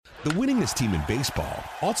The winningest team in baseball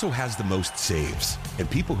also has the most saves, and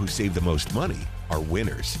people who save the most money are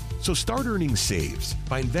winners. So start earning saves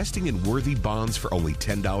by investing in worthy bonds for only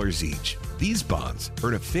 $10 each. These bonds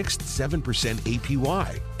earn a fixed 7%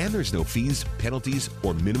 APY, and there's no fees, penalties,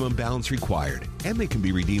 or minimum balance required, and they can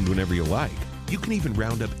be redeemed whenever you like. You can even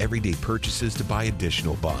round up everyday purchases to buy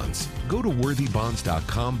additional bonds. Go to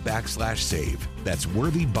worthybonds.com/save. That's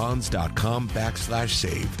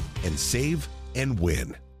worthybonds.com/save and save and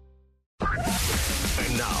win.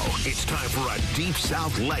 And now it's time for a Deep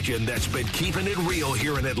South legend that's been keeping it real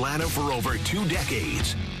here in Atlanta for over 2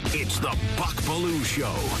 decades. It's the Buck Belue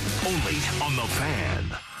Show, only on The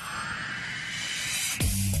Fan.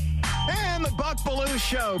 And the Buck Belue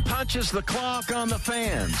Show punches the clock on The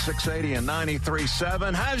Fan, 680 and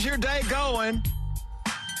 93.7. How's your day going?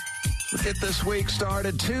 We'll get this week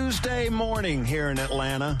started Tuesday morning here in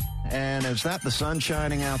Atlanta. And is that the sun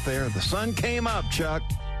shining out there? The sun came up, Chuck,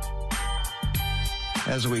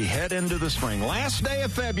 as we head into the spring. Last day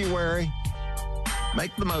of February.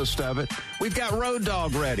 Make the most of it. We've got Road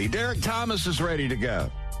Dogg ready. Derek Thomas is ready to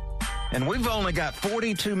go. And we've only got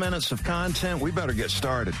 42 minutes of content. We better get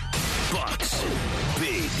started. Buck's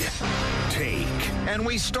Big Take. And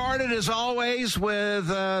we started, as always, with,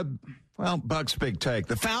 Buck's Big Take.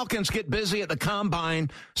 The Falcons get busy at the Combine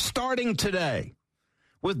starting today,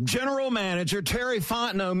 with General Manager Terry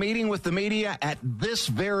Fontenot meeting with the media at this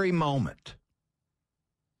very moment.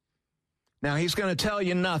 Now, he's going to tell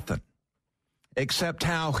you nothing except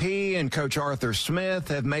how he and Coach Arthur Smith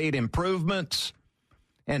have made improvements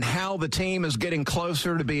and how the team is getting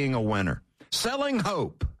closer to being a winner. Selling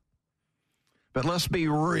hope. But let's be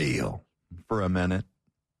real for a minute.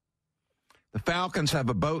 The Falcons have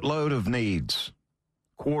a boatload of needs.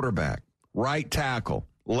 Quarterback, right tackle,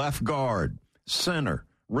 left guard, center,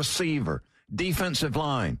 receiver, defensive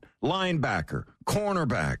line, linebacker,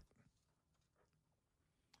 cornerback.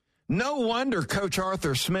 No wonder Coach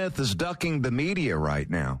Arthur Smith is ducking the media right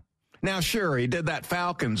now. Now, sure, he did that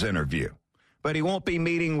Falcons interview, but he won't be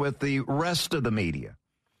meeting with the rest of the media.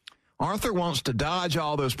 Arthur wants to dodge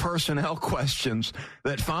all those personnel questions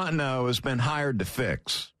that Fontenot has been hired to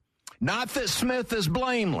fix. Not that Smith is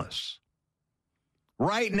blameless.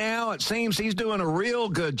 Right now, it seems he's doing a real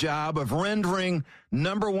good job of rendering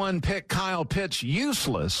number 1 pick Kyle Pitts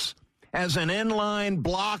useless as an inline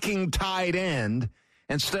blocking tight end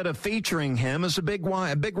instead of featuring him as a big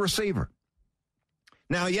receiver.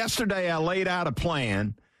 Now, yesterday I laid out a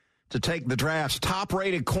plan to take the draft's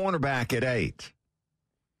top-rated cornerback at 8.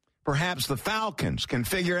 Perhaps the Falcons can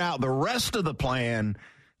figure out the rest of the plan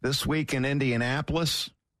this week in Indianapolis.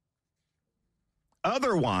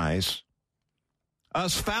 Otherwise,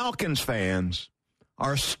 us Falcons fans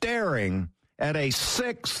are staring at a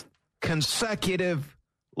 6th consecutive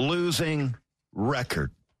losing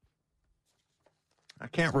record. I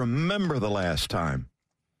can't remember the last time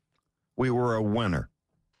we were a winner.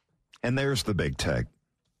 And there's the big take.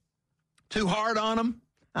 Too hard on them?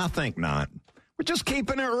 I think not. We're just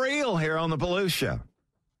keeping it real here on the Belue Show.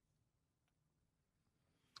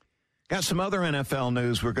 Got some other NFL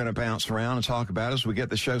news we're going to bounce around and talk about as we get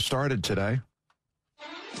the show started today.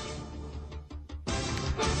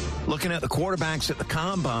 Looking at the quarterbacks at the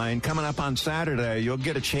Combine coming up on Saturday, you'll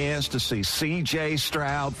get a chance to see C.J.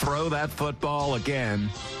 Stroud throw that football again.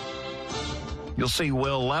 You'll see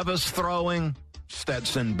Will Levis throwing,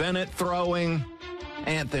 Stetson Bennett throwing,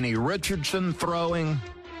 Anthony Richardson throwing.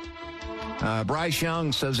 Bryce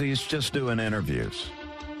Young says he's just doing interviews.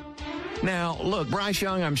 Now, look, Bryce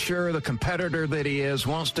Young, I'm sure the competitor that he is,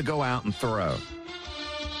 wants to go out and throw.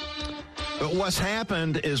 But what's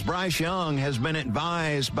happened is Bryce Young has been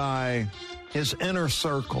advised by his inner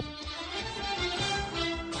circle.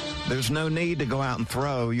 There's no need to go out and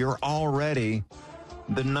throw. You're already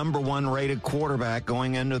the number 1 rated quarterback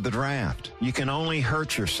going into the draft. You can only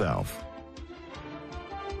hurt yourself.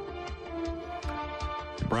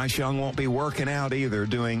 Bryce Young won't be working out either,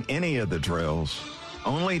 doing any of the drills,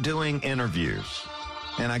 only doing interviews.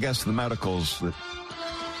 And I guess the medicals, the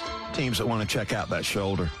teams that want to check out that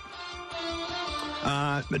shoulder.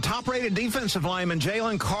 The top-rated defensive lineman,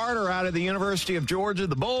 Jalen Carter, out of the University of Georgia,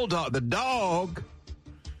 the Bulldog, the dog,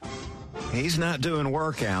 he's not doing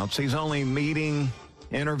workouts. He's only meeting,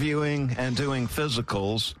 interviewing, and doing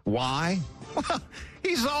physicals. Why? Well,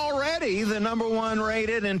 he's already the number 1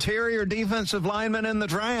 rated interior defensive lineman in the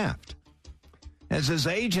draft. As his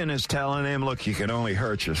agent is telling him, look, you can only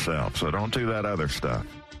hurt yourself, so don't do that other stuff.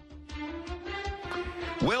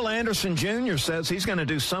 Will Anderson Jr. says he's going to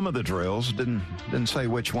do some of the drills. Didn't say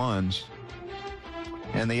which ones.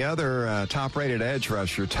 And the other top-rated edge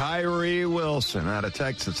rusher, Tyree Wilson, out of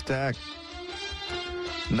Texas Tech.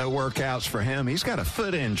 No workouts for him. He's got a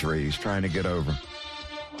foot injury he's trying to get over.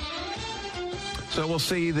 So we'll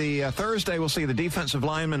see Thursday, we'll see the defensive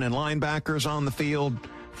linemen and linebackers on the field.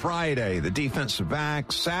 Friday, the defensive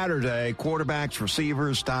backs. Saturday, quarterbacks,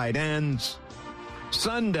 receivers, tight ends.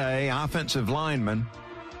 Sunday, offensive linemen.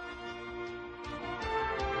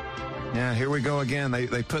 Yeah, here we go again.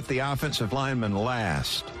 They put the offensive linemen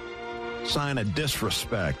last. Sign of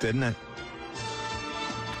disrespect, isn't it?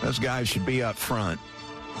 Those guys should be up front.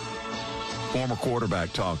 Former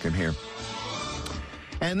quarterback talking here.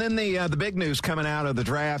 And then the big news coming out of the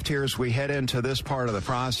draft here as we head into this part of the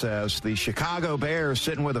process. The Chicago Bears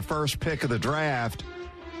sitting with the first pick of the draft.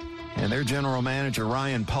 And their general manager,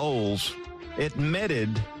 Ryan Poles,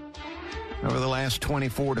 admitted over the last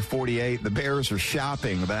 24 to 48, the Bears are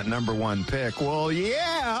shopping that number one pick. Well,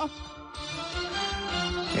 yeah.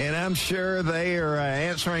 And I'm sure they are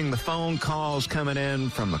answering the phone calls coming in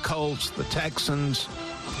from the Colts, the Texans,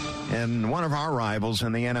 and one of our rivals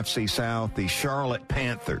in the NFC South, the Charlotte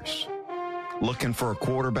Panthers, looking for a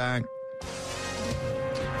quarterback.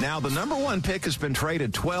 Now, the number one pick has been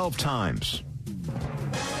traded 12 times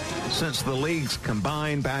since the leagues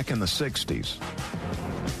combined back in the 60s.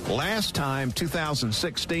 Last time,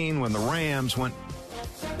 2016, when the Rams went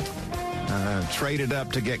traded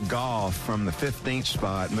up to get Goff from the 15th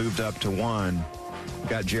spot, moved up to 1.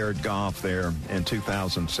 Got Jared Goff there in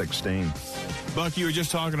 2016. Buck, you were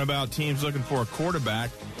just talking about teams looking for a quarterback.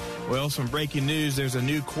 Well, some breaking news. There's a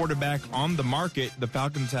new quarterback on the market. The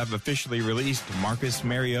Falcons have officially released Marcus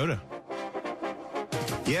Mariota.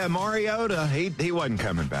 Yeah, Mariota, he wasn't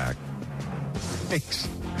coming back.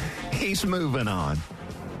 He's moving on.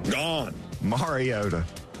 Gone. Mariota.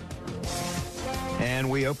 And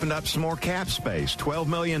we opened up some more cap space, $12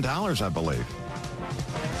 million, I believe,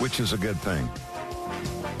 which is a good thing.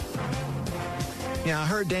 Yeah, I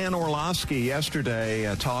heard Dan Orlovsky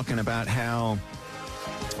yesterday talking about how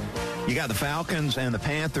you got the Falcons and the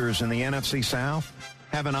Panthers in the NFC South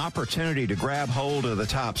have an opportunity to grab hold of the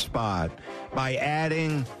top spot by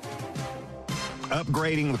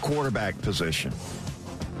upgrading the quarterback position.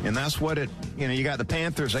 And that's what you got the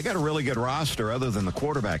Panthers. They got a really good roster other than the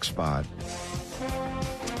quarterback spot.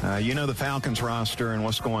 The Falcons roster and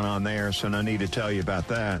what's going on there, so no need to tell you about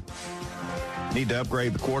that. Need to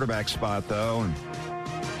upgrade the quarterback spot, though. And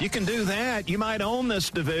if you can do that, you might own this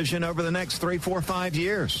division over the next 3, 4, 5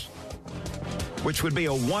 years, which would be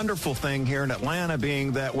a wonderful thing here in Atlanta,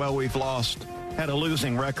 being that, well, we've had a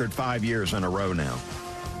losing record 5 years in a row now.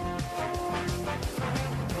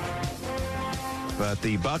 But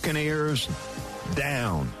the Buccaneers,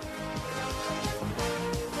 down.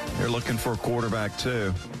 They're looking for a quarterback,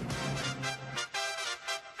 too.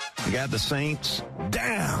 You got the Saints,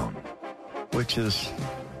 down, which is,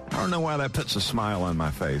 I don't know why that puts a smile on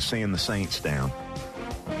my face, seeing the Saints down.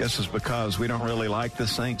 I guess it's because we don't really like the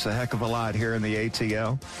Saints a heck of a lot here in the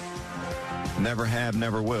ATL. Never have,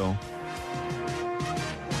 never will.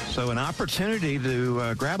 So an opportunity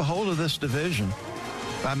to grab a hold of this division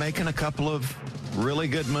by making a couple of really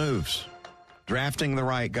good moves. Drafting the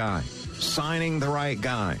right guy. Signing the right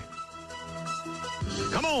guy.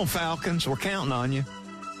 Come on, Falcons. We're counting on you.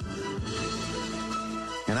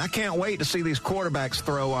 And I can't wait to see these quarterbacks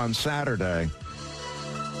throw on Saturday.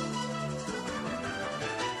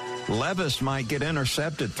 Levis might get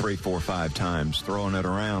intercepted 3, 4, 5 times throwing it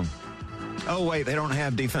around. Oh, wait, they don't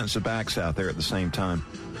have defensive backs out there at the same time.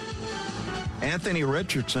 Anthony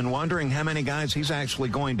Richardson wondering how many guys he's actually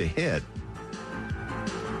going to hit.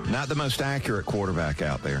 Not the most accurate quarterback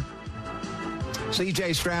out there.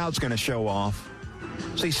 C.J. Stroud's going to show off.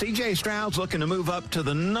 See, C.J. Stroud's looking to move up to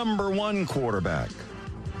the number one quarterback.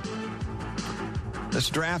 This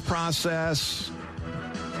draft process,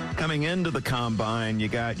 coming into the combine, you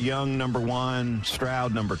got Young number 1,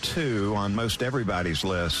 Stroud number 2 on most everybody's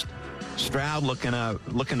list. Stroud looking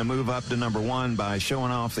to move up to number 1 by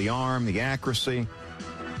showing off the arm, the accuracy,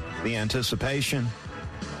 the anticipation,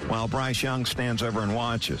 while Bryce Young stands over and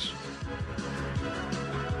watches.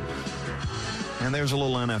 And there's a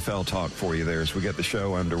little NFL talk for you there as we get the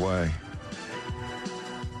show underway.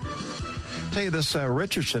 Tell you this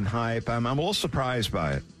Richardson hype, I'm a little surprised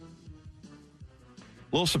by it. A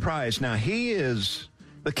little surprised. Now, he is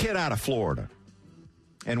the kid out of Florida.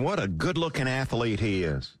 And what a good-looking athlete he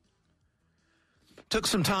is. Took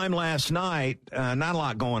some time last night, not a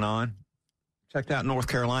lot going on. Checked out North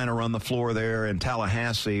Carolina, run the floor there in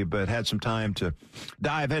Tallahassee, but had some time to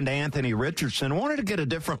dive into Anthony Richardson. Wanted to get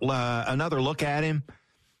another look at him.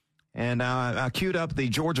 And I queued up the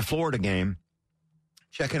Georgia-Florida game,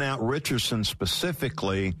 checking out Richardson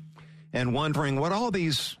specifically and wondering what all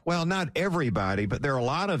these, well, not everybody, but there are a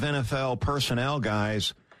lot of NFL personnel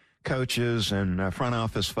guys coaches and front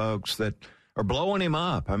office folks that are blowing him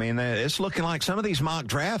up. I mean, it's looking like some of these mock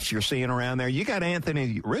drafts you're seeing around there. You got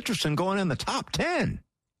Anthony Richardson going in the top 10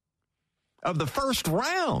 of the first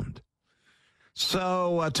round.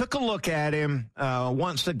 So took a look at him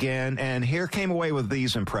once again, and here came away with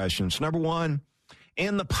these impressions. Number one,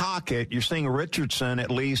 in the pocket, you're seeing Richardson,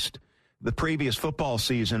 at least the previous football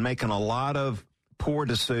season, making a lot of poor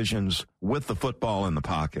decisions with the football in the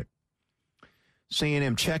pocket. Seeing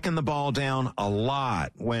him checking the ball down a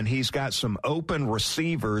lot when he's got some open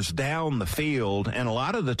receivers down the field, and a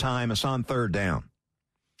lot of the time it's on third down.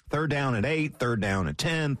 Third down at 8, third down at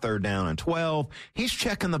 10, third down at 12. He's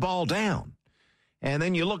checking the ball down. And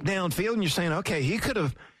then you look downfield and you're saying, okay, he could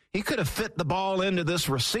have fit the ball into this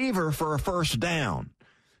receiver for a first down.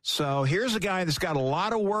 So here's a guy that's got a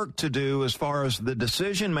lot of work to do as far as the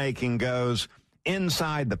decision-making goes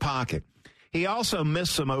inside the pocket. He also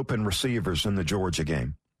missed some open receivers in the Georgia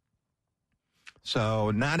game.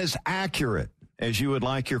 So not as accurate as you would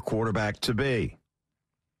like your quarterback to be.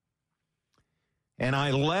 And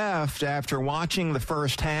I left after watching the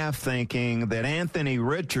first half thinking that Anthony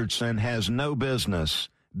Richardson has no business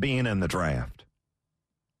being in the draft.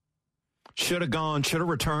 Should have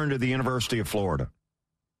returned to the University of Florida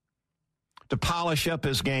to polish up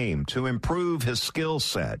his game, to improve his skill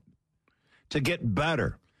set, to get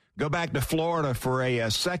better. Go back to Florida for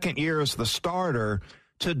a second year as the starter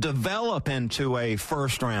to develop into a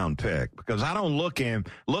first-round pick, because I don't look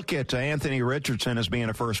at Anthony Richardson as being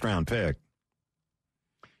a first-round pick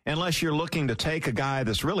unless you're looking to take a guy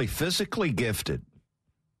that's really physically gifted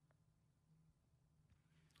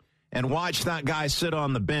and watch that guy sit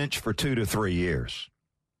on the bench for 2 to 3 years,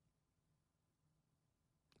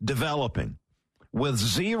 developing with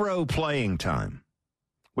zero playing time,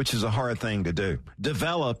 which is a hard thing to do.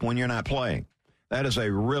 Develop when you're not playing. That is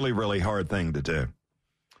a really, really hard thing to do.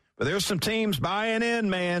 But there's some teams buying in,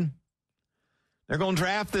 man. They're going to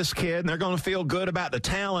draft this kid, and they're going to feel good about the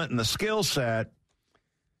talent and the skill set,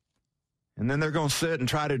 and then they're going to sit and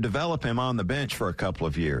try to develop him on the bench for a couple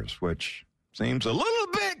of years, which seems a little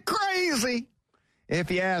bit crazy, if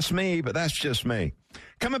you ask me, but that's just me.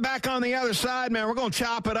 Coming back on the other side, man, we're going to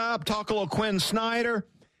chop it up, talk a little Quinn Snyder,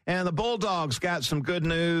 and the Bulldogs got some good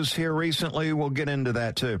news here recently. We'll get into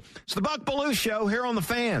that, too. It's the Buck Belue Show here on The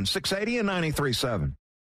Fan, 680 and 93.7.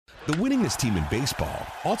 The winningest team in baseball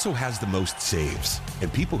also has the most saves,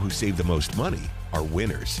 and people who save the most money are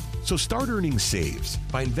winners. So start earning saves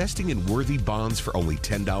by investing in worthy bonds for only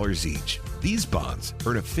 $10 each. These bonds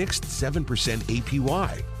earn a fixed 7%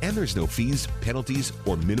 APY, and there's no fees, penalties,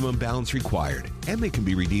 or minimum balance required, and they can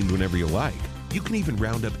be redeemed whenever you like. You can even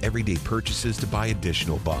round up everyday purchases to buy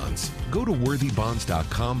additional bonds. Go to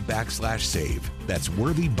worthybonds.com/save. That's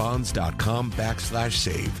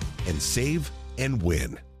worthybonds.com/save and save and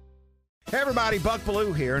win. Hey everybody, Buck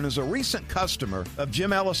Belue here, and as a recent customer of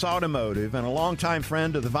Jim Ellis Automotive and a longtime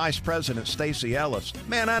friend of the Vice President, Stacy Ellis,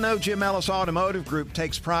 man, I know Jim Ellis Automotive Group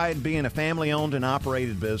takes pride in being a family-owned and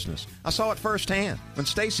operated business. I saw it firsthand. When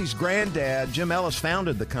Stacy's granddad, Jim Ellis,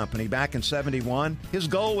 founded the company back in '71, his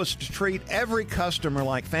goal was to treat every customer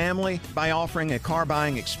like family by offering a car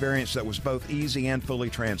buying experience that was both easy and fully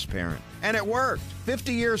transparent. And it worked.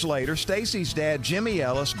 50 years later, Stacy's dad, Jimmy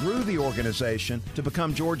Ellis, grew the organization to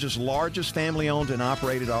become Georgia's largest family-owned and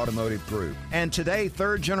operated automotive group. And today,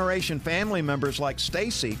 third-generation family members like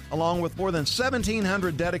Stacy, along with more than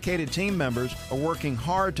 1,700 dedicated team members, are working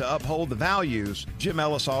hard to uphold the values Jim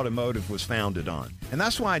Ellis Automotive was founded on. And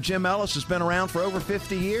that's why Jim Ellis has been around for over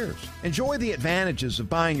 50 years. Enjoy the advantages of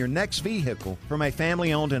buying your next vehicle from a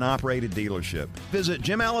family-owned and operated dealership. Visit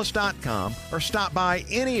JimEllis.com or stop by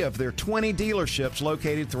any of their 20 dealerships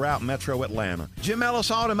located throughout Metro Atlanta. Jim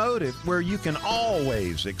Ellis Automotive, where you can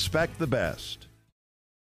always expect the best.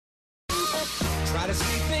 Try to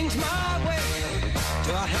see things my way.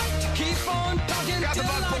 Do I have to keep on talking? Got the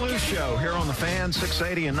Buck Belue Show here on The Fan,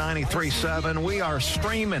 680 and 93.7. We are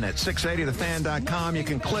streaming at 680thefan.com. You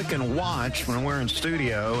can click and watch when we're in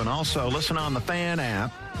studio, and also listen on the Fan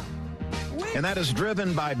app. And that is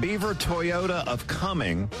driven by Beaver Toyota of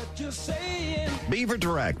Cumming. Beaver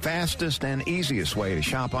Direct, fastest and easiest way to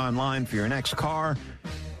shop online for your next car.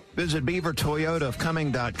 Visit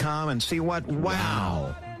beavertoyotaofcumming.com and see what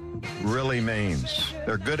wow really means.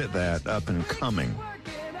 They're good at that up in Cumming,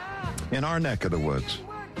 in our neck of the woods.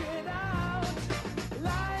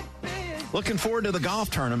 Looking forward to the golf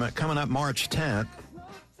tournament coming up March 10th.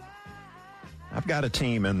 I've got a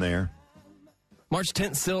team in there. March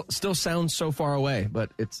 10th still sounds so far away,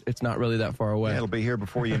 but it's not really that far away. It'll be here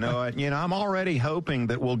before you know it. You know, I'm already hoping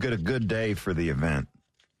that we'll get a good day for the event.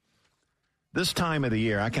 this time of the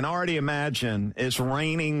year, I can already imagine it's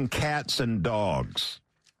raining cats and dogs,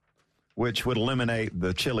 which would eliminate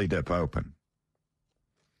the Chili Dip Open.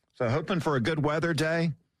 So hoping for a good weather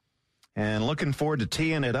day and looking forward to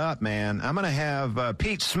teeing it up, man. I'm going to have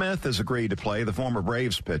Pete Smith has agreed to play, the former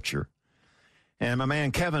Braves pitcher. And my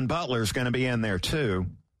man Kevin Butler is going to be in there too.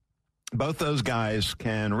 Both those guys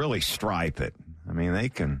can really stripe it. I mean, they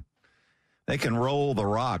can roll the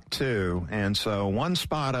rock too. And so one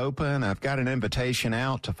spot open. I've got an invitation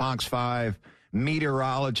out to Fox 5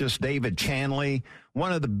 meteorologist David Chanley,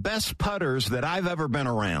 one of the best putters that I've ever been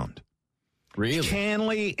around. Really?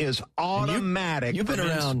 Chanley is automatic. You've been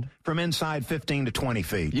around from inside 15 to 20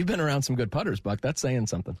 feet. You've been around some good putters, Buck. That's saying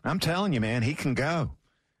something. I'm telling you, man, he can go.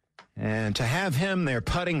 And to have him there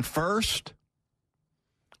putting first,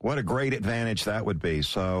 what a great advantage that would be.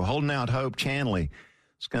 So holding out hope Chanley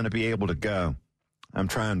is going to be able to go. I'm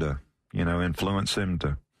trying to, influence him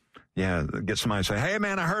to, get somebody to say, hey,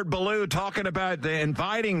 man, I heard Baloo talking about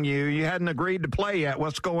inviting you. You hadn't agreed to play yet.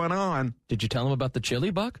 What's going on? Did you tell him about the chili,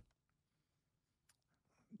 Buck?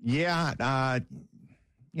 Yeah,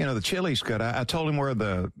 the chili's good. I told him where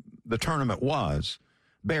the tournament was,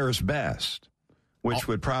 Bears Best, which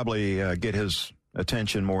would probably get his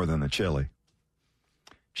attention more than the chili.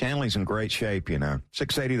 Chanley's in great shape,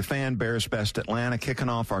 680 The Fan, Bears Best Atlanta, kicking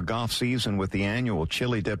off our golf season with the annual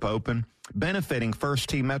Chili Dip Open, benefiting First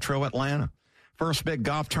Tee Metro Atlanta. First big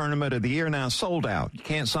golf tournament of the year, now sold out. You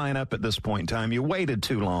can't sign up at this point in time. You waited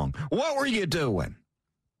too long. What were you doing?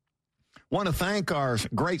 Want to thank our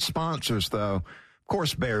great sponsors, though. Of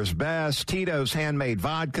course, Bears Best, Tito's Handmade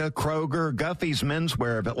Vodka, Kroger, Guffey's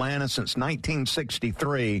Menswear of Atlanta since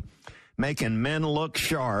 1963, making men look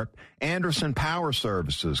sharp, Anderson Power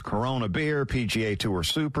Services, Corona Beer, PGA Tour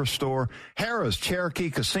Superstore, Harrah's Cherokee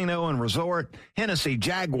Casino and Resort, Hennessy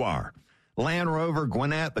Jaguar, Land Rover,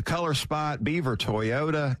 Gwinnett, The Color Spot, Beaver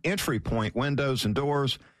Toyota, Entry Point Windows and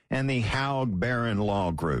Doors, and the Haug Barron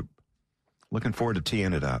Law Group. Looking forward to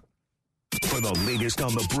teeing it up. For the latest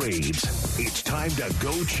on the Braves, it's time to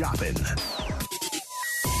go chopping.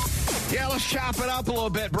 Yeah, let's chop it up a little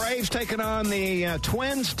bit. Braves taking on the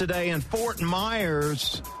Twins today in Fort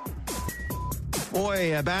Myers.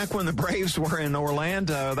 Boy, back when the Braves were in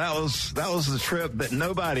Orlando, that was the trip that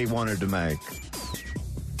nobody wanted to make.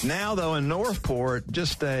 Now, though, in Northport,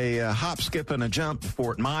 just a hop, skip, and a jump to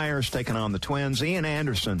Fort Myers, taking on the Twins. Ian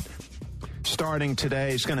Anderson starting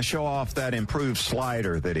today is going to show off that improved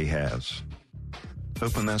slider that he has.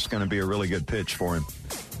 Hoping that's going to be a really good pitch for him.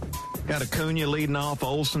 Got Acuna leading off,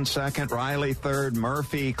 Olsen second, Riley third,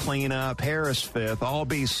 Murphy cleanup, Harris fifth,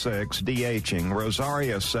 Albies sixth, DHing,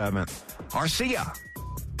 Rosario seventh, Arcia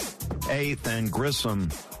eighth, and Grissom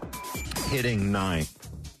hitting ninth.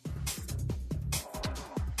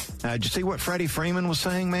 Did you see what Freddie Freeman was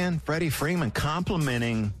saying, man? Freddie Freeman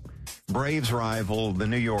complimenting Braves rival, the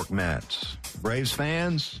New York Mets. Braves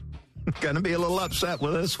fans, going to be a little upset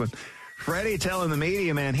with this one. Freddie telling the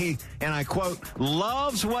media, man, he, and I quote,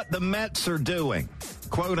 loves what the Mets are doing,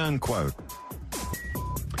 quote unquote.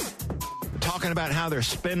 Talking about how they're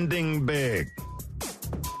spending big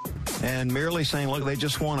and merely saying, look, they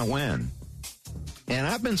just want to win. And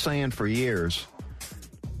I've been saying for years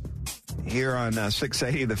here on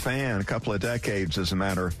 680 The Fan, a couple of decades, as a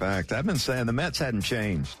matter of fact, I've been saying the Mets hadn't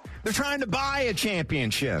changed. They're trying to buy a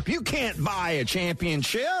championship. You can't buy a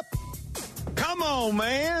championship. Come on,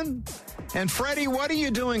 man. And Freddie, what are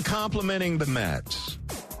you doing complimenting the Mets?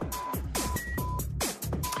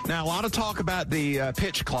 Now, a lot of talk about the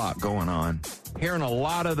pitch clock going on. Hearing a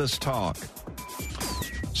lot of this talk.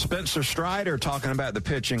 Spencer Strider talking about the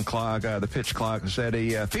pitching clock. The pitch clock said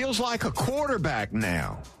he feels like a quarterback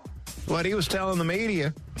now. What he was telling the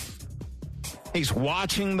media. He's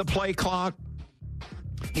watching the play clock.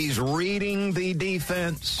 He's reading the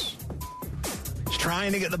defense. He's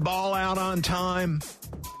trying to get the ball out on time.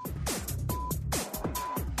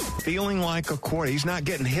 Feeling like a quarterback. He's not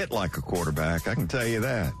getting hit like a quarterback, I can tell you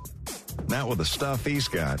that. Not with the stuff he's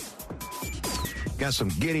got. Got some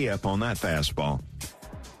giddy up on that fastball.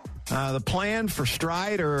 The plan for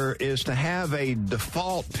Strider is to have a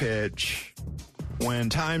default pitch when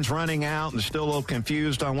time's running out and still a little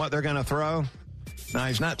confused on what they're going to throw. Now,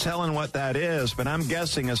 he's not telling what that is, but I'm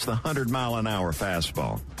guessing it's the 100-mile-an-hour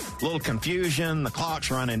fastball. A little confusion. The clock's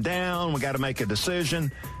running down. We got to make a decision.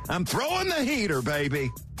 I'm throwing the heater, baby.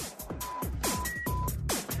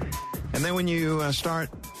 And then when you start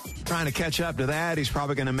trying to catch up to that, he's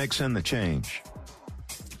probably going to mix in the change.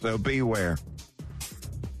 So beware.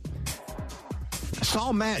 I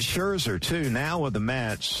saw Matt Scherzer, too, now with the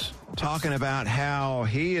Mets, talking about how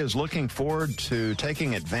he is looking forward to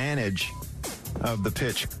taking advantage of the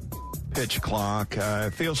pitch pitch clock.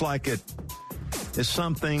 It feels like it is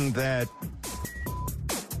something that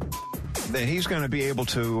he's going to be able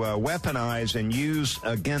to weaponize and use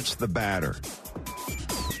against the batter.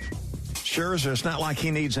 Scherzer, it's not like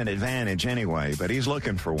he needs an advantage anyway, but he's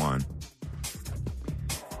looking for one.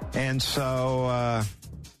 And so I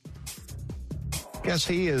guess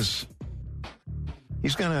he's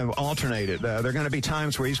going to alternate it. There are going to be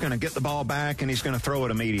times where he's going to get the ball back and he's going to throw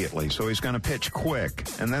it immediately. So he's going to pitch quick.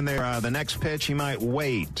 And then the next pitch, he might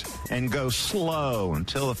wait and go slow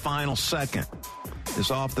until the final second is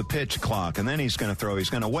off the pitch clock. And then he's going to throw. He's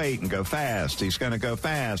going to wait and go fast. He's going to go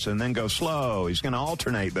fast and then go slow. He's going to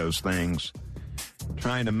alternate those things,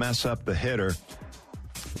 trying to mess up the hitter.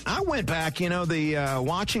 I went back,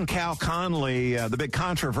 watching Cal Conley, the big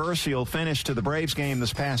controversial finish to the Braves game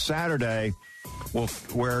this past Saturday,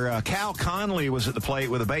 where Cal Conley was at the plate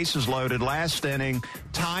with the bases loaded, last inning,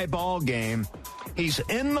 tie ball game. He's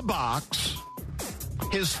in the box.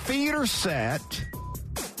 His feet are set.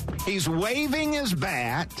 He's waving his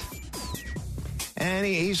bat. And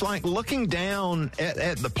he's like looking down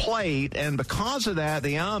at the plate. And because of that,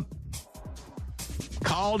 the ump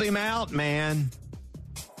called him out, man.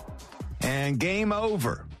 And game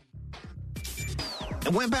over. I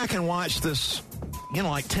went back and watched this,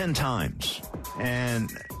 like 10 times.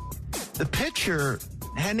 And the pitcher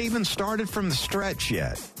hadn't even started from the stretch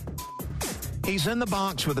yet. He's in the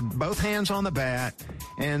box with both hands on the bat,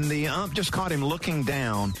 and the ump just caught him looking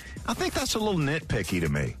down. I think that's a little nitpicky to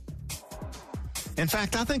me. In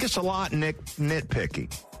fact, I think it's a lot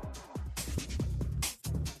nitpicky.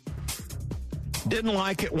 Didn't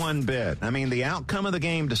like it one bit. I mean, the outcome of the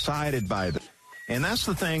game decided by the... And that's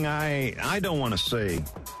the thing I don't want to see.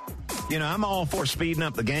 I'm all for speeding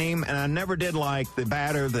up the game, and I never did like the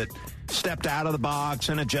batter that stepped out of the box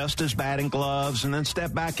and adjust his batting gloves and then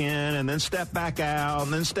step back in and then step back out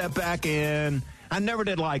and then step back in. I never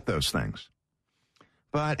did like those things.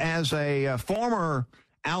 But as a former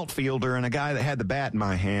outfielder and a guy that had the bat in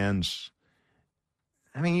my hands,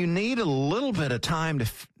 I mean, you need a little bit of time to,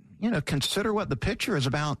 consider what the pitcher is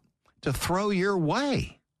about to throw your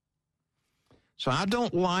way. So I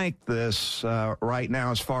don't like this right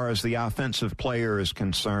now as far as the offensive player is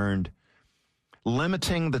concerned,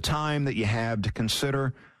 limiting the time that you have to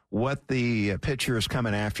consider what the pitcher is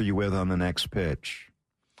coming after you with on the next pitch.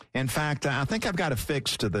 In fact, I think I've got a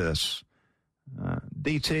fix to this.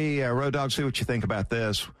 DT, Road Dog, see what you think about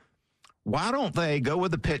this. Why don't they go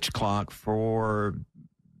with the pitch clock for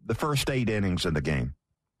the first 8 innings of the game?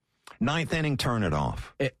 9th inning, turn it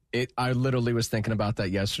off. I literally was thinking about that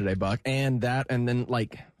yesterday, Buck. And then,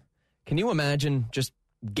 can you imagine just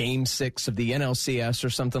game 6 of the NLCS or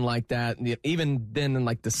something like that? Even then in,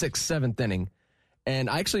 the 6th, 7th inning. And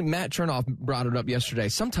actually, Matt Chernoff brought it up yesterday.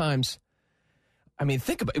 Sometimes, I mean,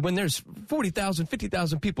 think about it. When there's 40,000,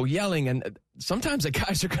 50,000 people yelling, and sometimes the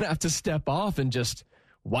guys are going to have to step off and just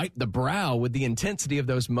wipe the brow with the intensity of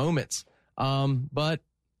those moments. But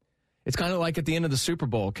it's kind of like at the end of the Super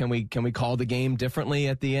Bowl. Can we call the game differently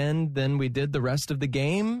at the end than we did the rest of the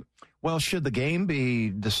game? Well, should the game be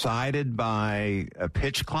decided by a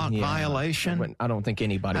pitch clock violation? I don't think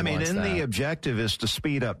anybody wants that. The objective is to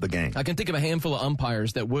speed up the game. I can think of a handful of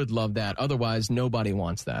umpires that would love that. Otherwise, nobody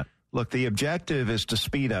wants that. Look, the objective is to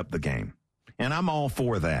speed up the game, and I'm all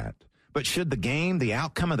for that. But should the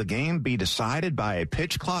outcome of the game be decided by a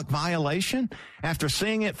pitch clock violation? After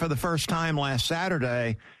seeing it for the first time last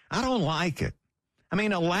Saturday, I don't like it. I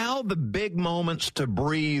mean, allow the big moments to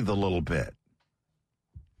breathe a little bit.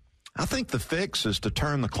 I think the fix is to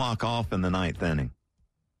turn the clock off in the 9th inning.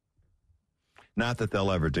 Not that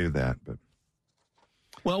they'll ever do that, but.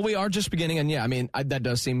 Well, we are just beginning, and that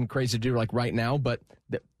does seem crazy to do right now, but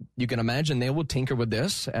you can imagine they will tinker with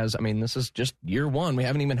this this is just year 1. We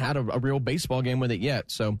haven't even had a real baseball game with it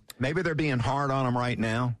yet, so. Maybe they're being hard on them right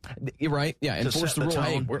now. You're right, yeah, enforce the rule.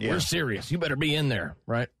 Hey, we're serious. You better be in there,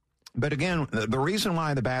 right? But again, the reason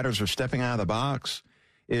why the batters are stepping out of the box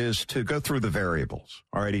is to go through the variables.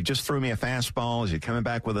 All right, he just threw me a fastball. Is he coming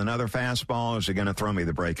back with another fastball? Is he going to throw me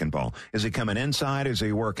the breaking ball? Is he coming inside? Is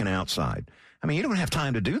he working outside? I mean, you don't have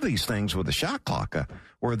time to do these things with the shot clock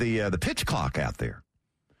or the pitch clock out there.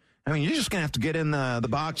 I mean, you're just going to have to get in the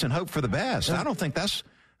box and hope for the best. I don't think that's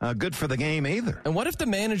good for the game either. And what if the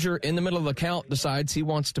manager in the middle of the count decides he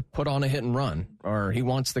wants to put on a hit and run, or he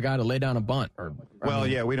wants the guy to lay down a bunt?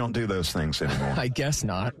 We don't do those things anymore. I guess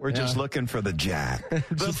not. We're just looking for the jack.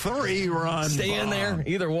 The 3-run Stay in there,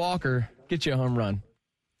 either walk or get you a home run.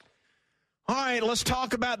 All right, let's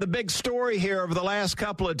talk about the big story here over the last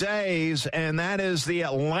couple of days, and that is the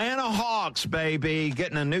Atlanta Hawks, baby,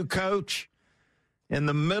 getting a new coach in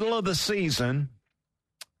the middle of the season.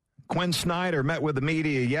 Quinn Snyder met with the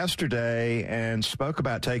media yesterday and spoke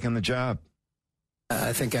about taking the job.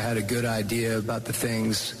 I think I had a good idea about the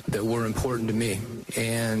things that were important to me.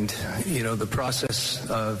 And, the process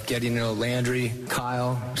of getting to know Landry,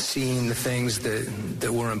 Kyle, seeing the things that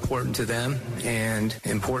were important to them and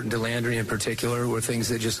important to Landry in particular were things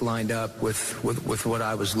that just lined up with what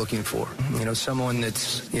I was looking for. Someone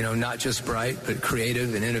that's, not just bright, but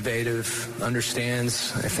creative and innovative,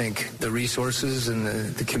 understands, I think, the resources and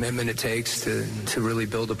the commitment it takes to really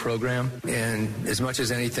build a program. And as much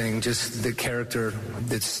as anything, just the character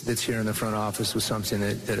that's here in the front office was something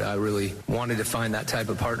that I really wanted to find that type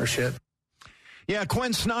of partnership. Yeah,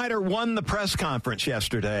 Quinn Snyder won the press conference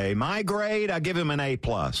yesterday. My grade, I give him an A+.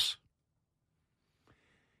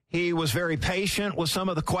 He was very patient with some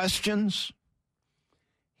of the questions.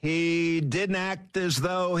 He didn't act as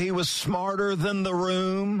though he was smarter than the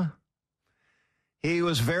room. He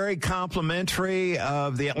was very complimentary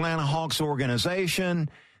of the Atlanta Hawks organization,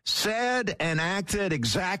 said and acted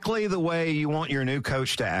exactly the way you want your new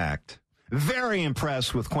coach to act. Very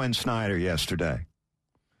impressed with Quinn Snyder yesterday.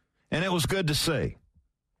 And it was good to see.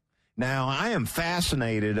 Now, I am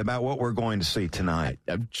fascinated about what we're going to see tonight.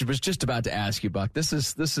 I was just about to ask you, Buck. This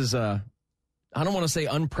is I don't want to say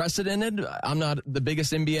unprecedented. I'm not the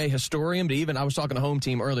biggest NBA historian, but even I was talking to Home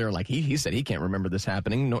Team earlier, like he said he can't remember this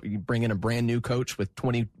happening. You bring in a brand new coach with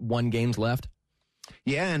 21 games left.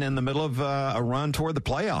 Yeah, and in the middle of a run toward the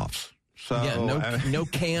playoffs. So no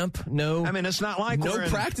camp, no. I mean, it's not like no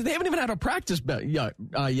practice. They haven't even had a practice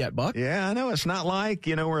yet, Buck. Yeah, I know. It's not like,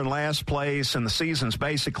 we're in last place and the season's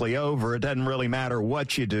basically over. It doesn't really matter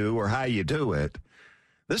what you do or how you do it.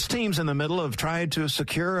 This team's in the middle of trying to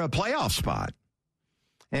secure a playoff spot.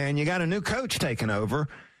 And you got a new coach taking over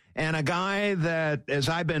and a guy that, as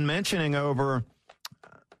I've been mentioning over,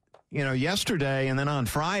 yesterday and then on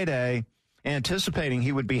Friday, anticipating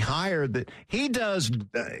he would be hired, that he's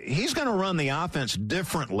going to run the offense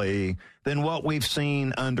differently than what we've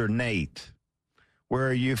seen under Nate,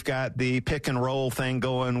 where you've got the pick and roll thing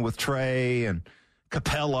going with Trey and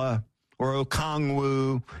Capella or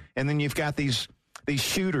Okongwu, and then you've got these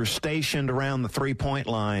shooters stationed around the three-point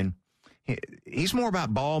line. He's more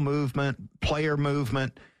about ball movement, player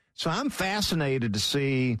movement. So I'm fascinated to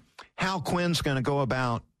see how Quinn's going to go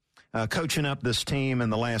about coaching up this team in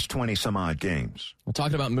the last 20-some-odd games. We're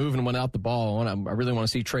talking about moving without the ball, and I really want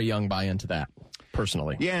to see Trae Young buy into that,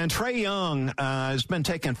 personally. Yeah, and Trae Young has been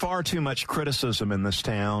taking far too much criticism in this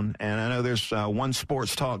town, and I know there's one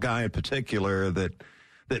sports talk guy in particular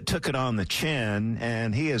that took it on the chin,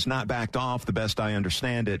 and he has not backed off, the best I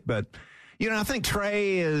understand it. But, I think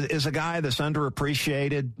Trae is a guy that's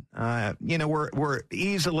underappreciated. We're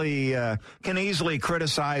can easily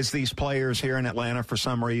criticize these players here in Atlanta for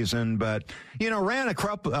some reason, but, ran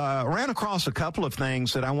across a couple of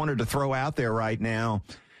things that I wanted to throw out there right now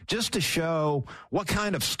just to show what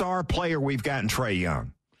kind of star player we've got in Trae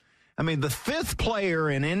Young. I mean, the fifth player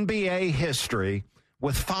in NBA history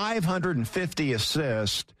with 550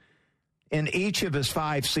 assists in each of his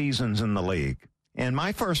 5 seasons in the league. And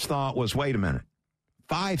my first thought was, wait a minute,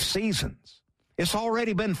 5 seasons? It's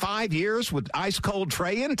already been 5 years with ice-cold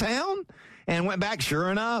Trae in town? And went back,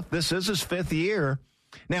 sure enough, this is his 5th year.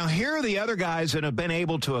 Now, here are the other guys that have been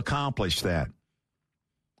able to accomplish that.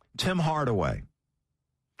 Tim Hardaway,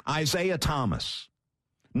 Isaiah Thomas,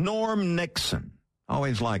 Norm Nixon,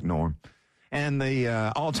 always liked Norm, and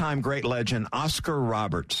the all-time great legend, Oscar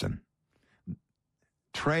Robertson.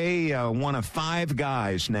 Trae, one of 5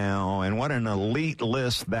 guys now, and what an elite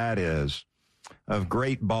list that is of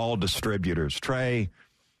great ball distributors. Trae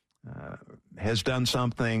has done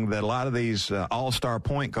something that a lot of these all-star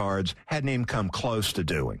point guards hadn't even come close to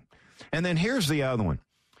doing. And then here's the other one.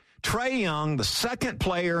 Trae Young, the second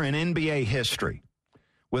player in NBA history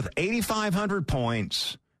with 8,500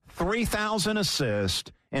 points, 3,000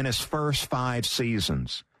 assists in his first 5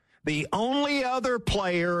 seasons. The only other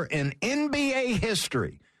player in NBA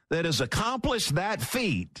history that has accomplished that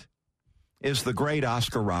feat is the great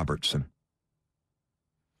Oscar Robertson.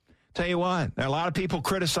 Tell you what, there are a lot of people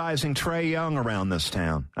criticizing Trae Young around this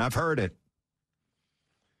town. I've heard it.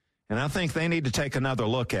 And I think they need to take another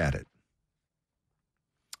look at it.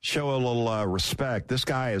 Show a little respect. This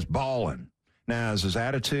guy is balling. Now, has his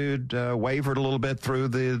attitude wavered a little bit through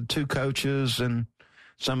the 2 coaches and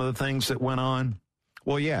some of the things that went on?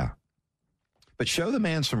 Well, yeah. But show the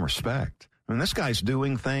man some respect. I mean, this guy's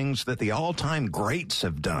doing things that the all-time greats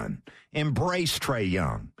have done. Embrace Trae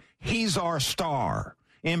Young. He's our star.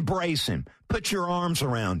 Embrace him. Put your arms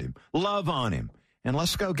around him. Love on him. And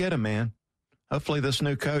let's go get him, man. Hopefully this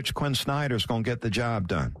new coach, Quinn Snyder, is going to get the job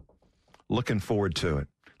done. Looking forward to it.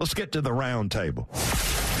 Let's get to the round table.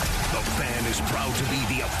 The Fan is proud to be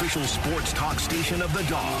the official sports talk station of the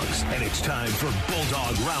Dogs, and it's time for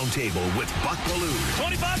Bulldog Roundtable with Buck Belue.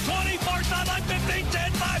 25-20, far sideline, 15,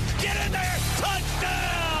 10-5, get in there,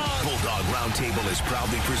 touchdown! Bulldog Roundtable is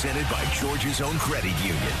proudly presented by Georgia's own credit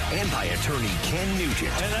union and by attorney Ken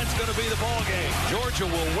Nugent. And that's going to be the ball game. Georgia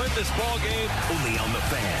will win this ball game. Only on The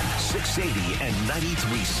Fan, 680 and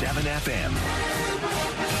 93.7 FM.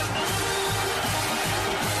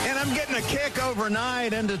 And I'm getting a kick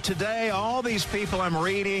overnight into today. All these people I'm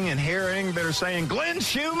reading and hearing that are saying Glenn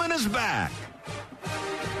Schumann is back.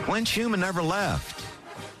 Glenn Schumann never left.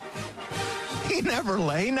 He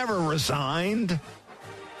never resigned.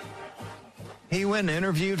 He went and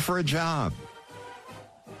interviewed for a job.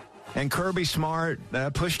 And Kirby Smart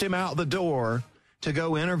pushed him out the door to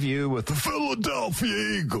go interview with the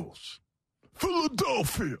Philadelphia Eagles.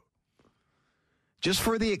 Philadelphia. Just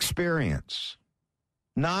for the experience.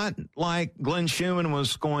 Not like Glenn Schumann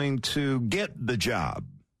was going to get the job.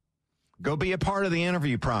 Go be a part of the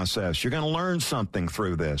interview process. You're going to learn something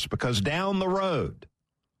through this because down the road,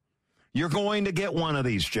 you're going to get one of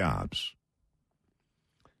these jobs.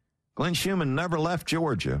 Glenn Schumann never left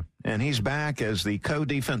Georgia, and he's back as the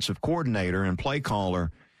co-defensive coordinator and play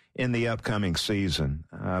caller in the upcoming season.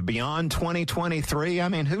 Beyond 2023, I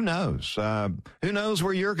mean, who knows? Who knows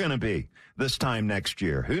where you're going to be this time next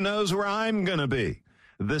year? Who knows where I'm going to be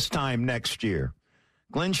this time next year?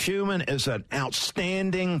 Glenn Schumann is an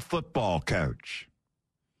outstanding football coach.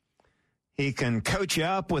 He can coach you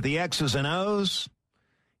up with the X's and O's.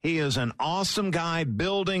 He is an awesome guy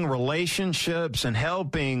building relationships and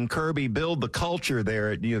helping Kirby build the culture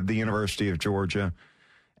there at the University of Georgia.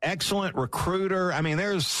 Excellent recruiter. I mean,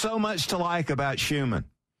 there's so much to like about Schumann.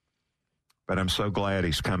 But I'm so glad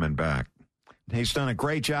he's coming back. He's done a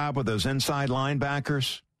great job with those inside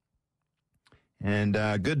linebackers. And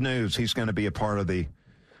good news, he's going to be a part of the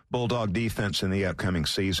Bulldog defense in the upcoming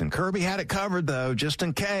season. Kirby had it covered, though, just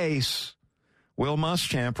in case. Will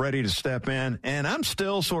Muschamp ready to step in. And I'm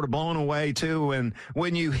still sort of blown away, too,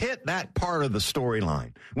 when you hit that part of the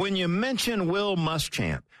storyline. When you mention Will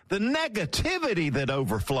Muschamp, the negativity that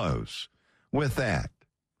overflows with that.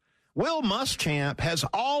 Will Muschamp has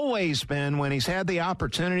always been, when he's had the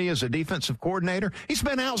opportunity as a defensive coordinator, he's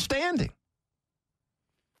been outstanding.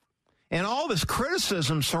 And all this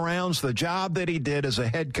criticism surrounds the job that he did as a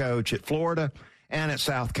head coach at Florida and at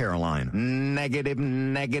South Carolina. Negative.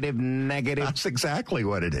 That's exactly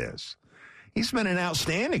what it is. He's been an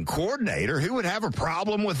outstanding coordinator. Who would have a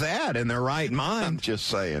problem with that in their right mind? I'm just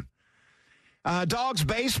saying. Dogs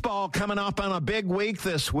baseball coming up on a big week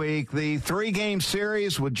this week. The 3-game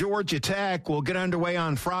series with Georgia Tech will get underway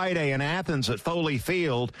on Friday in Athens at Foley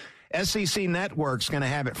Field. SEC Network's going to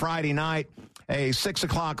have it Friday night. A 6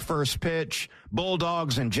 o'clock first pitch,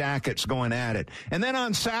 Bulldogs and Jackets going at it. And then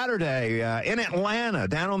on Saturday in Atlanta,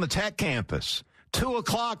 down on the Tech campus, 2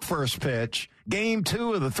 o'clock first pitch, game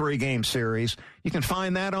 2 of the 3-game series. You can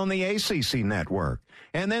find that on the ACC network.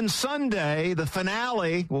 And then Sunday, the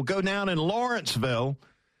finale will go down in Lawrenceville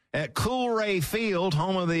at Coolray Field,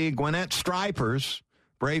 home of the Gwinnett Stripers,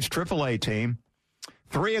 Braves AAA team.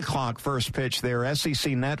 3 o'clock first pitch there.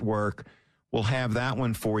 SEC Network will have that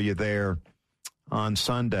one for you there on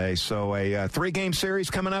Sunday. So a 3-game series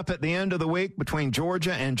coming up at the end of the week between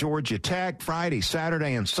Georgia and Georgia Tech, Friday,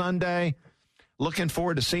 Saturday, and Sunday. Looking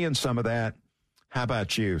forward to seeing some of that. How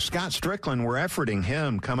about you? Scott Strickland, we're efforting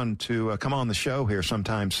him come on the show here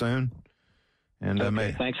sometime soon. And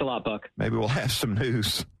okay, thanks a lot, Buck. Maybe we'll have some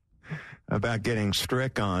news about getting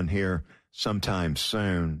Strick on here sometime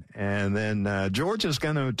soon. And then Georgia's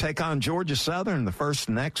going to take on Georgia Southern the first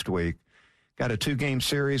next week. Got a 2-game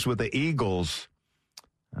series with the Eagles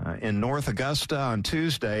in North Augusta on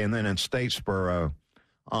Tuesday and then in Statesboro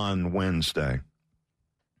on Wednesday.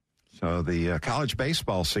 So the college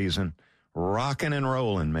baseball season rocking and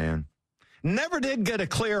rolling, man. Never did get a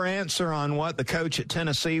clear answer on what the coach at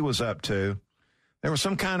Tennessee was up to. There was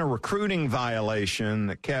some kind of recruiting violation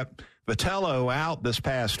that kept Vitello out this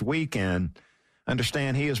past weekend.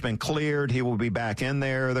 Understand he has been cleared. He will be back in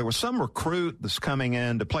there. There was some recruit that's coming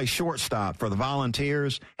in to play shortstop for the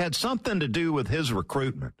Volunteers. Had something to do with his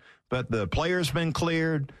recruitment. But the player's been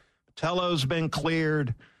cleared. Vitello's been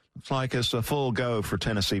cleared. Looks like it's a full go for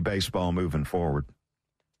Tennessee baseball moving forward.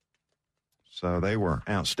 So they were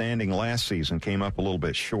outstanding last season, came up a little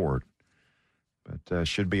bit short. But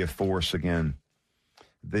should be a force again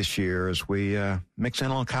this year as we mix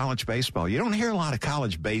in on college baseball. You don't hear a lot of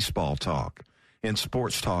college baseball talk in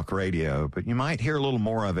sports talk radio, but you might hear a little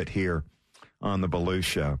more of it here on the Belue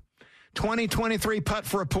Show. 2023 Putt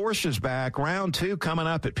for a Porsche is back. Round 2 coming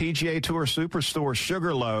up at PGA Tour Superstore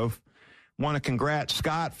Sugarloaf. Want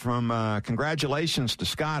to congratulations to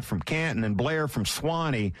Scott from Canton and Blair from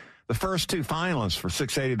Swanee, the first two finalists for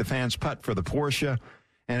 680 The Fan's Putt for the Porsche,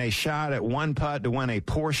 and a shot at one putt to win a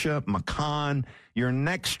Porsche Macan. Your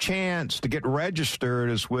next chance to get registered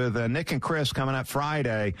is with Nick and Chris coming up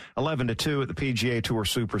Friday, 11 to 2 at the PGA Tour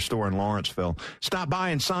Superstore in Lawrenceville. Stop by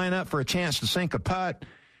and sign up for a chance to sink a putt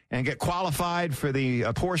and get qualified for the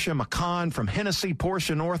Porsche Macan from Hennessy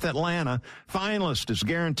Porsche North Atlanta. Finalist is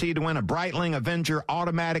guaranteed to win a Breitling Avenger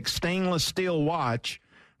automatic stainless steel watch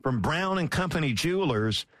from Brown & Company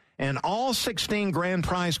Jewelers. And all 16 grand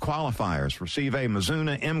prize qualifiers receive a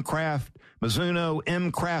Mizuno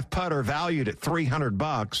M-Craft putter valued at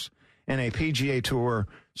 $300 and a PGA Tour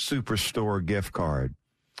Superstore gift card.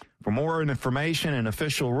 For more information and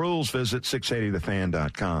official rules, visit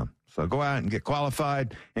 680thefan.com. So go out and get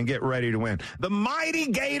qualified and get ready to win. The mighty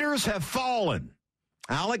Gators have fallen.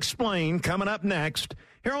 I'll explain coming up next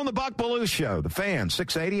here on the Buck Belue Show. The Fan,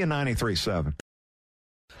 680 and 93.7.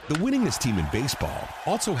 The winningest team in baseball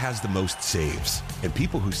also has the most saves, and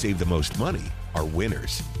people who save the most money are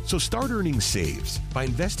winners. So start earning saves by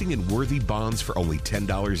investing in worthy bonds for only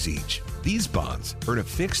 $10 each. These bonds earn a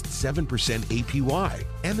fixed 7% APY,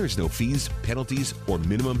 and there's no fees, penalties, or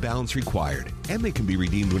minimum balance required, and they can be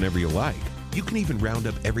redeemed whenever you like. You can even round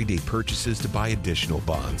up everyday purchases to buy additional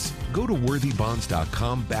bonds. Go to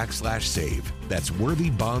worthybonds.com/save. That's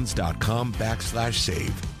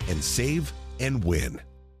worthybonds.com/save and save and win.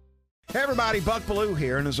 Hey everybody, Buck Belue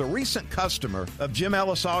here, and as a recent customer of Jim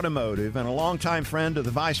Ellis Automotive and a longtime friend of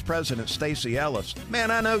the Vice President, Stacy Ellis,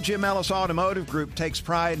 man, I know Jim Ellis Automotive Group takes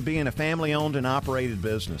pride in being a family-owned and operated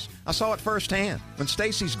business. I saw it firsthand. When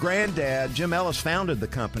Stacy's granddad, Jim Ellis, founded the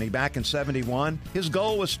company back in '71, his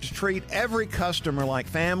goal was to treat every customer like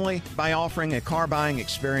family by offering a car buying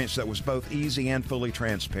experience that was both easy and fully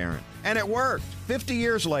transparent. And it worked. 50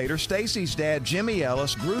 years later, Stacy's dad, Jimmy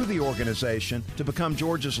Ellis, grew the organization to become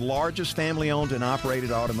Georgia's largest family-owned and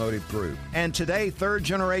operated automotive group. And today,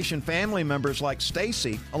 third-generation family members like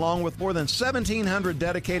Stacy, along with more than 1,700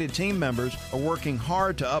 dedicated team members, are working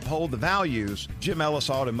hard to uphold the values Jim Ellis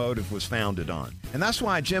Automotive was founded on. And that's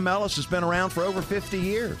why Jim Ellis has been around for over 50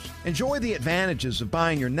 years. Enjoy the advantages of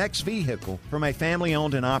buying your next vehicle from a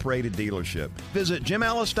family-owned and operated dealership. Visit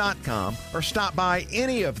JimEllis.com or stop by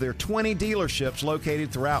any of their 20 dealerships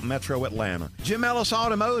located throughout Metro Atlanta. Jim Ellis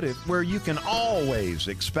Automotive, where you can always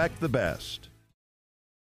expect the best.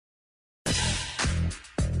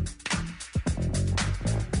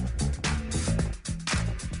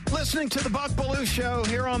 Listening to the Buck Belue Show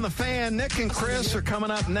here on The Fan. Nick and Chris are coming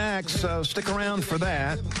up next, so stick around for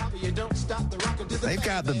that. They've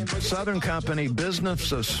got the Southern Company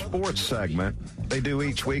Business of Sports segment they do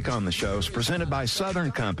each week on the show. It's presented by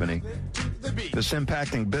Southern Company. This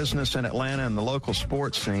impacting business in Atlanta and the local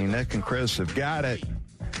sports scene. Nick and Chris have got it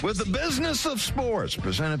with the Business of Sports,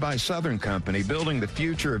 presented by Southern Company, building the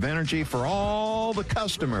future of energy for all the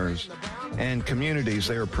customers and communities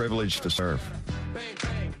they are privileged to serve.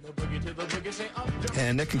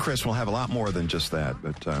 And Nick and Chris will have a lot more than just that,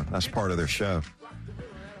 but that's part of their show.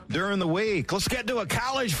 During the week, let's get to a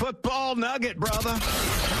college football nugget, brother.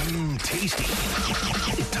 Tasty.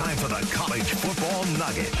 Time for the College Football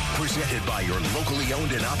Nugget. Presented by your locally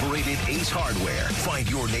owned and operated Ace Hardware. Find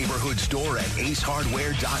your neighborhood store at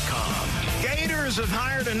acehardware.com. Gators have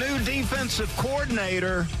hired a new defensive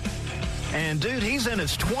coordinator. And, dude, he's in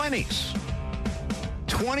his 20s.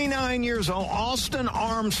 29 years old, Austin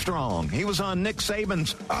Armstrong. He was on Nick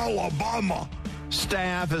Saban's Alabama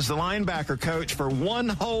staff as the linebacker coach for one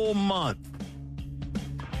whole month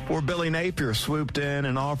before Billy Napier swooped in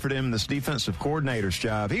and offered him this defensive coordinator's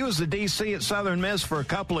job. He was the DC at Southern Miss for a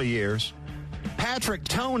couple of years. Patrick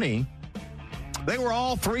Toney, they were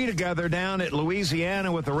all three together down at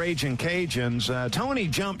Louisiana with the Raging Cajuns. Toney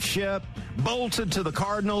jumped ship, bolted to the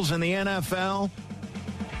Cardinals in the NFL.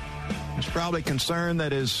 He's probably concerned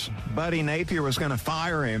that his buddy Napier was going to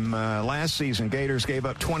fire him. Last season, Gators gave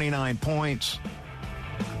up 29 points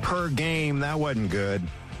per game. That wasn't good.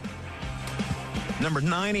 Number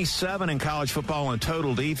 97 in college football in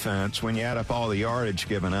total defense when you add up all the yardage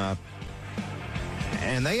given up.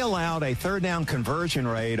 And they allowed a third down conversion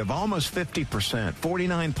rate of almost 50%,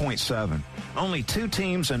 49.7. Only two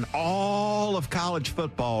teams in all of college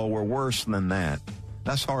football were worse than that.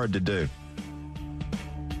 That's hard to do.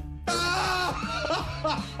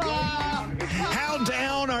 How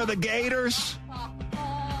down are the Gators?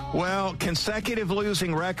 Well, consecutive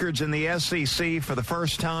losing records in the SEC for the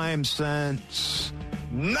first time since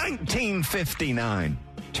 1959.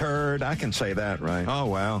 Turd, I can say that right. Oh,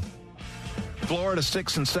 wow. Florida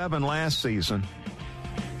 6-7 last season.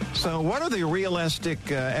 So what are the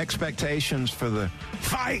realistic expectations for the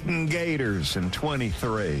Fighting Gators in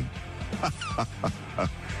 23?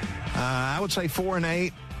 I would say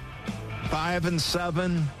 4-8,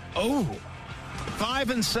 5-7. Oh,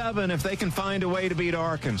 5-7 if they can find a way to beat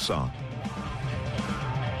Arkansas.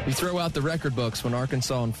 you throw out the record books when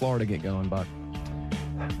Arkansas and Florida get going, Buck.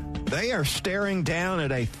 They are staring down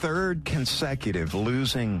at a third consecutive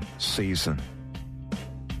losing season.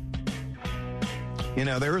 You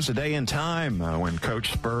know, there was a day in time when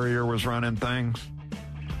Coach Spurrier was running things.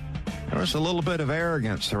 There was a little bit of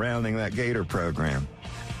arrogance surrounding that Gator program.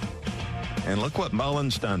 And look what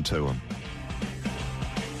Mullen's done to them.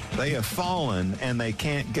 They have fallen, and they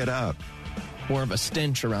can't get up. More of a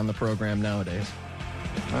stench around the program nowadays.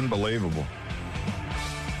 Unbelievable.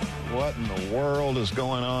 What in the world is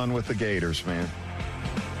going on with the Gators, man?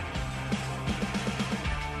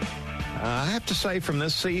 I have to say from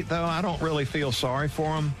this seat, though, I don't really feel sorry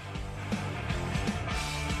for them.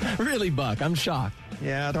 Really, Buck? I'm shocked.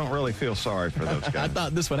 Yeah, I don't really feel sorry for those guys. I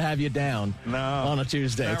thought this would have you down on a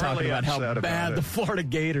Tuesday, not talking really about how upset bad about the it. Florida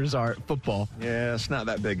Gators are at football. Yeah, it's not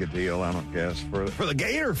that big a deal, I don't guess. For the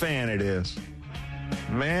Gator fan, it is.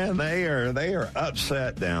 Man, they are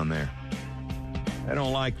upset down there. They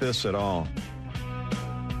don't like this at all.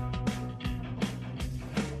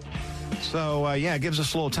 So, it gives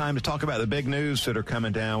us a little time to talk about the big news that are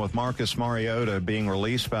coming down with Marcus Mariota being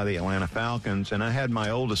released by the Atlanta Falcons. And I had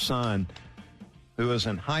my oldest son, who was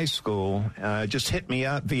in high school, just hit me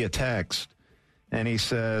up via text. And he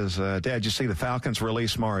says, Dad, you see the Falcons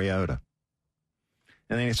release Mariota?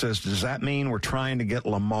 And then he says, does that mean we're trying to get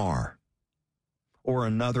Lamar or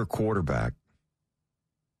another quarterback?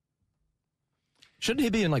 Shouldn't he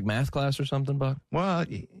be in like math class or something, Buck? Well,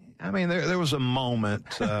 I mean, there was a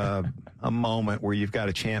moment where you've got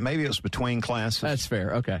a chance. Maybe it was between classes. That's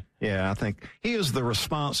fair. Okay. Yeah, I think he is the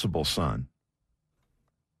responsible son.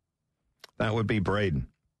 That would be Braden.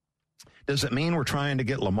 Does it mean we're trying to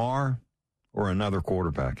get Lamar or another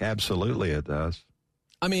quarterback? Absolutely it does.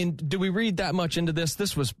 I mean, do we read that much into this?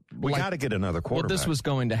 This was We got to get another quarterback. Well, this was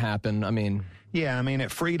going to happen. I mean, yeah, I mean, it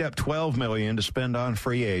freed up $12 million to spend on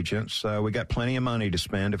free agents. We got plenty of money to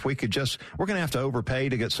spend. If we could we're going to have to overpay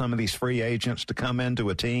to get some of these free agents to come into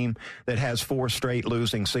a team that has 4 straight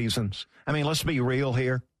losing seasons. I mean, let's be real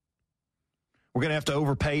here. We're going to have to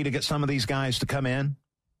overpay to get some of these guys to come in.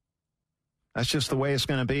 That's just the way it's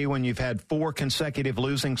going to be when you've had 4 consecutive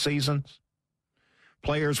losing seasons.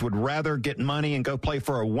 Players would rather get money and go play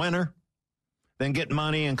for a winner than get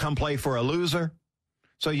money and come play for a loser.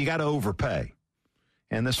 So you got to overpay.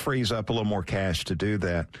 And this frees up a little more cash to do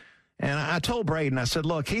that. And I told Braden, I said,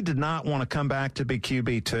 look, he did not want to come back to be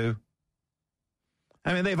QB2.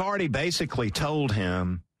 I mean, they've already basically told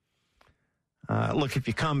him, look, if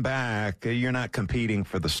you come back, you're not competing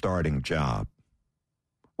for the starting job,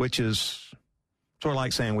 which is sort of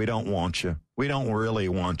like saying we don't want you. We don't really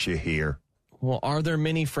want you here. Well, are there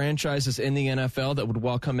many franchises in the NFL that would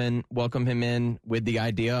welcome him in with the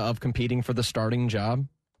idea of competing for the starting job?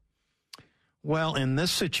 Well, in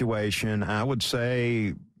this situation, I would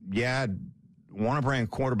say, yeah, I'd want to bring a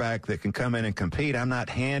quarterback that can come in and compete. I'm not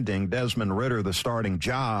handing Desmond Ridder the starting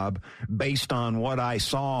job based on what I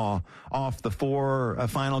saw off the 4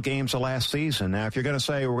 final games of last season. Now, if you're going to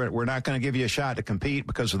say we're not going to give you a shot to compete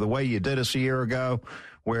because of the way you did us a year ago,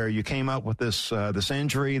 where you came up with this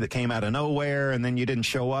injury that came out of nowhere and then you didn't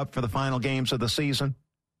show up for the final games of the season,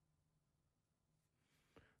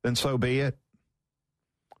 then so be it.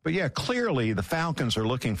 But, yeah, clearly the Falcons are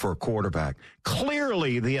looking for a quarterback.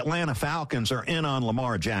 Clearly the Atlanta Falcons are in on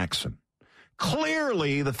Lamar Jackson.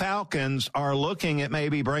 Clearly the Falcons are looking at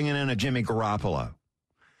maybe bringing in a Jimmy Garoppolo.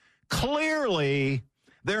 Clearly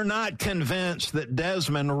they're not convinced that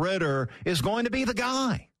Desmond Ridder is going to be the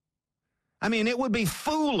guy. I mean, it would be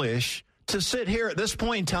foolish to sit here at this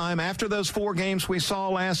point in time after those 4 games we saw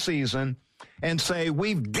last season and say,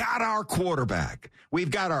 we've got our quarterback. We've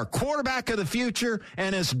got our quarterback of the future,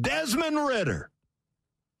 and it's Desmond Ridder.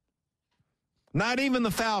 Not even the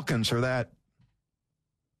Falcons are that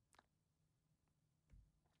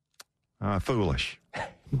foolish.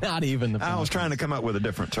 Not even the Falcons. I was trying to come up with a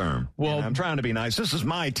different term. Well, I'm trying to be nice. This is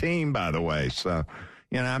my team, by the way, so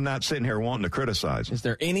I'm not sitting here wanting to criticize them. Is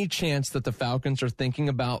there any chance that the Falcons are thinking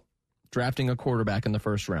about drafting a quarterback in the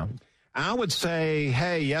first round? I would say,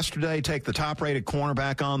 hey, yesterday take the top-rated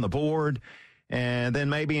cornerback on the board, and then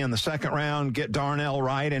maybe in the second round get Darnell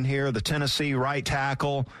Wright in here, the Tennessee right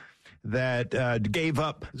tackle that gave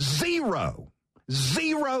up 0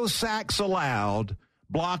 sacks allowed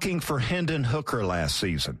blocking for Hendon Hooker last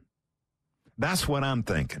season. That's what I'm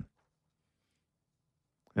thinking.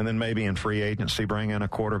 And then maybe in free agency, bring in a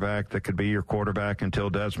quarterback that could be your quarterback until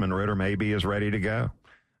Desmond Ridder maybe is ready to go.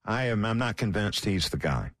 I'm not convinced he's the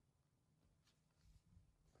guy.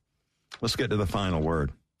 Let's get to the final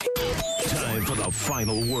word. Time for the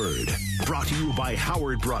final word. Brought to you by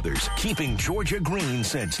Howard Brothers, keeping Georgia green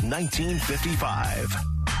since 1955.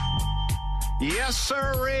 Yes,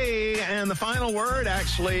 sirree. And the final word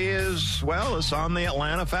actually is, well, it's on the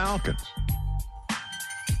Atlanta Falcons.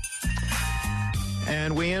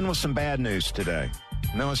 And we end with some bad news today.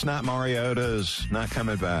 No, it's not Mariota's not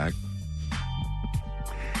coming back.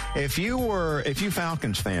 If you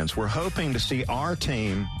Falcons fans were hoping to see our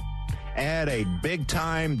team add a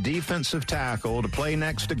big-time defensive tackle to play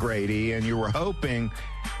next to Grady, and you were hoping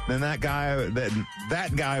then that guy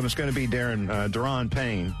was going to be Daron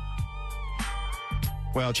Payne,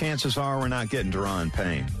 well, chances are we're not getting Daron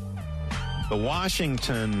Payne. The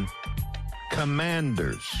Washington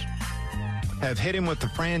Commanders have hit him with the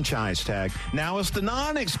franchise tag. Now it's the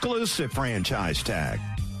non-exclusive franchise tag,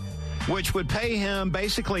 which would pay him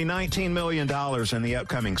basically $19 million in the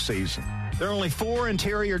upcoming season. There are only 4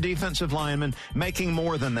 interior defensive linemen making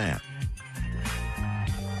more than that.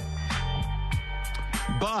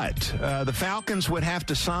 But the Falcons would have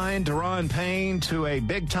to sign Daron Payne to a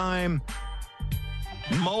big-time,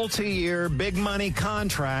 multi-year, big-money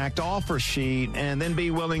contract offer sheet and then be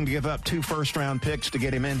willing to give up 2 first-round picks to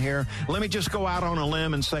get him in here. Let me just go out on a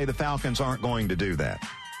limb and say the Falcons aren't going to do that.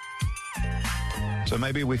 So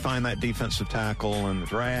maybe we find that defensive tackle in the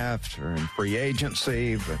draft or in free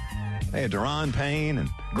agency. But hey, Daron Payne and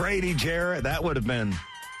Grady Jarrett, that would have been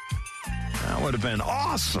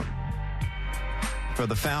awesome for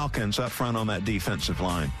the Falcons up front on that defensive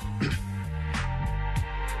line.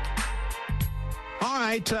 All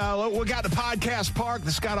right, we got the Podcast Park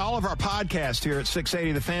that's got all of our podcasts here at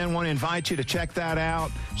 680 The Fan. Want to invite you to check that out.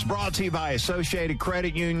 It's brought to you by Associated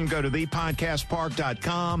Credit Union. Go to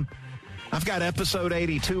thepodcastpark.com. I've got episode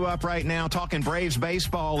 82 up right now, talking Braves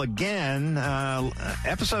baseball again.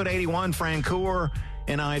 Episode 81, Francoeur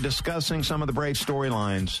and I discussing some of the Braves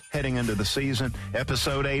storylines heading into the season.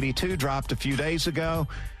 Episode 82 dropped a few days ago.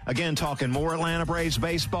 Again, talking more Atlanta Braves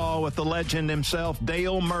baseball with the legend himself,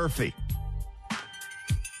 Dale Murphy.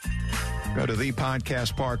 Go to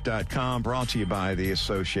thepodcastpark.com, brought to you by the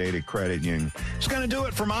Associated Credit Union. It's going to do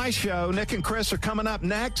it for my show. Nick and Chris are coming up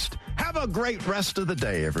next. Have a great rest of the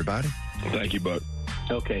day, everybody. Thank you, Buck.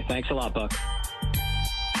 Okay, thanks a lot, Buck.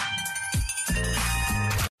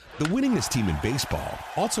 The winningest team in baseball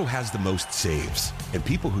also has the most saves, and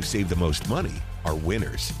people who save the most money are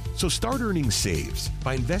winners. So start earning saves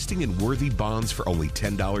by investing in worthy bonds for only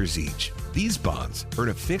 $10 each. These bonds earn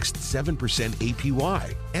a fixed 7%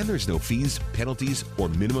 APY, and there's no fees, penalties, or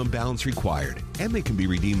minimum balance required, and they can be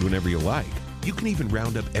redeemed whenever you like. You can even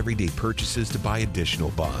round up everyday purchases to buy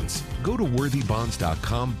additional bonds. Go to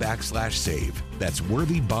worthybonds.com/save. That's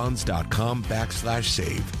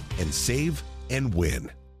worthybonds.com/save and save and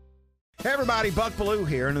win. Hey everybody, Buck Bellew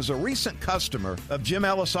here, and as a recent customer of Jim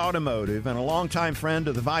Ellis Automotive and a longtime friend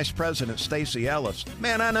of the Vice President, Stacy Ellis,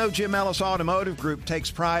 man, I know Jim Ellis Automotive Group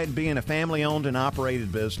takes pride in being a family-owned and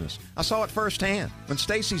operated business. I saw it firsthand. When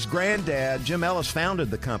Stacy's granddad, Jim Ellis,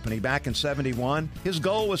 founded the company back in '71, his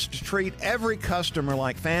goal was to treat every customer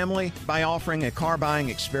like family by offering a car buying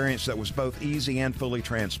experience that was both easy and fully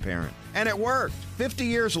transparent. And it worked. 50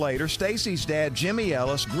 years later, Stacy's dad, Jimmy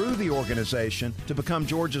Ellis, grew the organization to become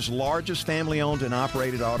Georgia's largest family-owned and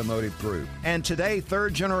operated automotive group. And today,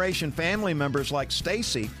 third-generation family members like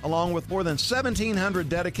Stacy, along with more than 1,700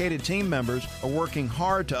 dedicated team members, are working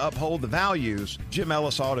hard to uphold the values Jim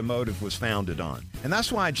Ellis Automotive was founded on. And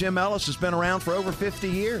that's why Jim Ellis has been around for over 50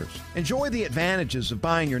 years. Enjoy the advantages of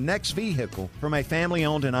buying your next vehicle from a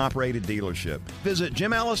family-owned and operated dealership. Visit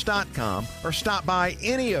JimEllis.com or stop by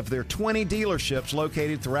any of their 20 dealerships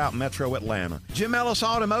located throughout Metro Atlanta. Jim Ellis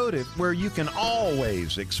Automotive, where you can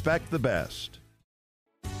always expect the best.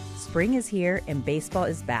 Spring is here and baseball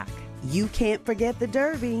is back. You can't forget the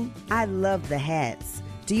Derby. I love the hats.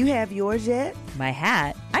 Do you have yours yet? My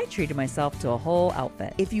hat? I treated myself to a whole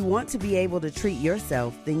outfit. If you want to be able to treat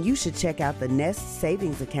yourself, then you should check out the Nest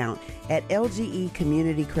Savings Account at LGE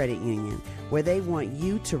Community Credit Union, where they want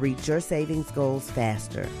you to reach your savings goals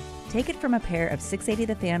faster. Take it from a pair of 680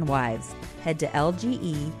 The Fan wives. Head to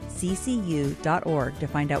lgeccu.org to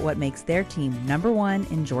find out what makes their team #1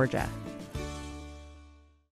 in Georgia.